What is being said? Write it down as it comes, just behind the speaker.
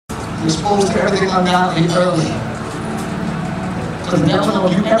You're exposed to everything ungodly early. Because never know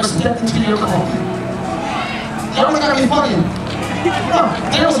if you ever step into your calling. Y'all look at me funny.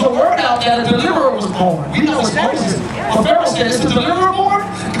 There was a word out that a deliverer was born. We know it's Moses. But Pharaoh said, is the deliverer born?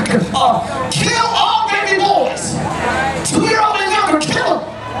 Kill all baby boys. 2-year-old and younger, kill them.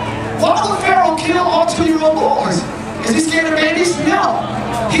 Why would Pharaoh kill all 2-year-old boys? Is he scared of babies? No.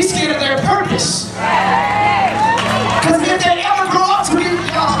 He's scared of their purpose. Because if they ever grow up to be,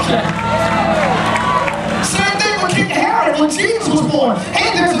 okay. Same thing with King Herod when Jesus was born.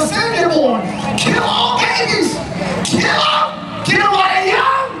 Hey, there's a Savior born. Kill all babies. Kill them. Get them while they're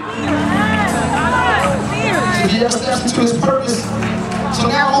young. So he ever steps into his purpose. So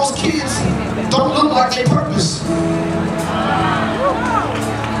now most kids don't look like their purpose.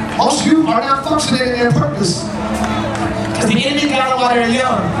 Most youth are not functioning in their purpose. Because the enemy got them while they're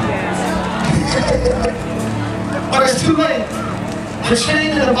young. But it's too late. The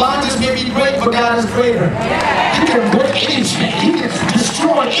chain and the bondage may be great, but God is greater. He can break any chain. He can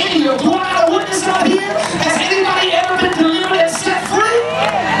destroy any of you. Do I have a witness out here? Has anybody ever been delivered and set free?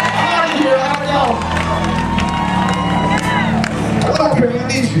 I'm out of here. I gotta go. Come up here. I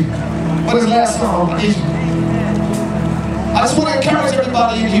need you. What is the last song? I need you. I just want to encourage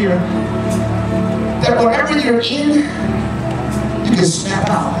everybody in here that wherever you're in, you can snap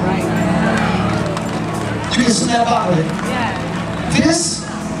out. You can snap out of it. This,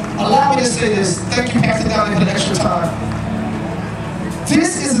 allow me to say this, thank you Pastor Donnie for the extra time.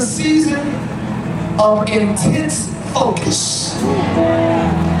 This is a season of intense focus. I'm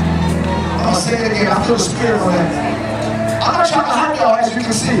going to say it again, I feel the spirit on that. I'm not trying to hype y'all, as you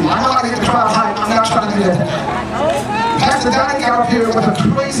can see. I know I get the crowd hype, I'm not trying to do that. Pastor Donnie got up here with a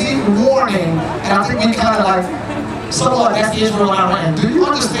crazy warning, and I think we kind of like, so what, that's Israel I ran. Do you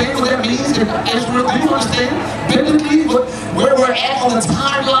understand what that means? Israel, do you understand biblically where we're at on the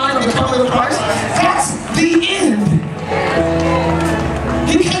timeline of the coming of Christ? That's the end.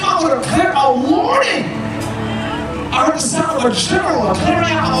 He came out with a warning. I heard the sound of a general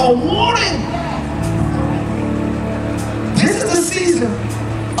clearing out a warning. This is the season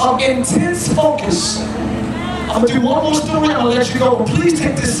of intense focus. I'm going to do one more story and I'm going to let you go. But please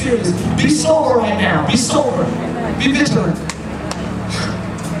take this serious. Be sober right now. Be sober. Be vigilant.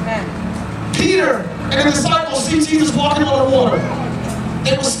 Peter and the disciples see Jesus walking on the water.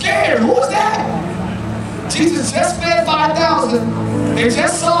 They were scared. Who was that? Jesus just fed 5,000. They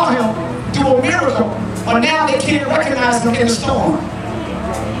just saw him do a miracle. But now they can't recognize him in the storm.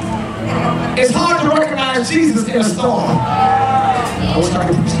 It's hard to recognize Jesus in a storm. I wish I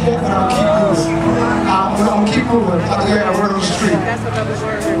could preach that, but I'll keep moving. I'll get a word on the street.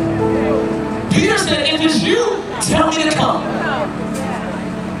 Peter said, if it's you, tell me to come.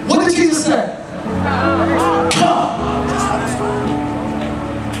 What did Jesus say? Come.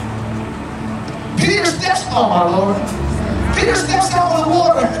 Peter steps, oh my Lord. Peter steps out on the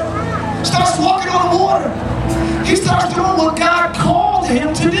water. Starts walking on the water. He starts doing what God called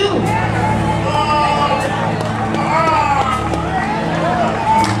him to do.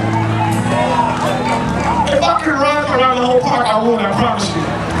 If I could run around the whole park, I would, I promise you.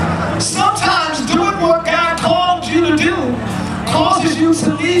 Sometimes doing what God called you to do causes you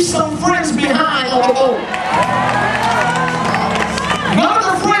to leave some friends behind on the boat. None of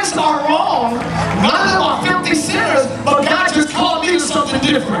the friends are wrong. None of them are filthy sinners, but God just called me to something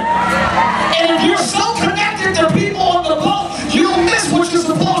different. And if you're so connected to people on the boat, you'll miss what you're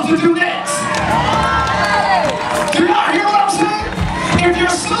supposed to do next. Do y'all hear what I'm saying? If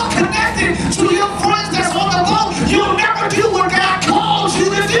you're so connected to your friends that's on the boat, you'll never do what God called you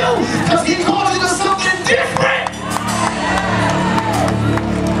to do, because he called you to something different.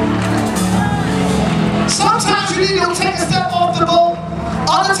 Sometimes you need to take a step off the boat.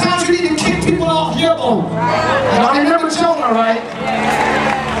 Other times you need to kick people off your boat. And I remember Jonah, right?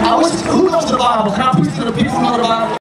 Who knows the Bible? Can I preach to the people who know the Bible?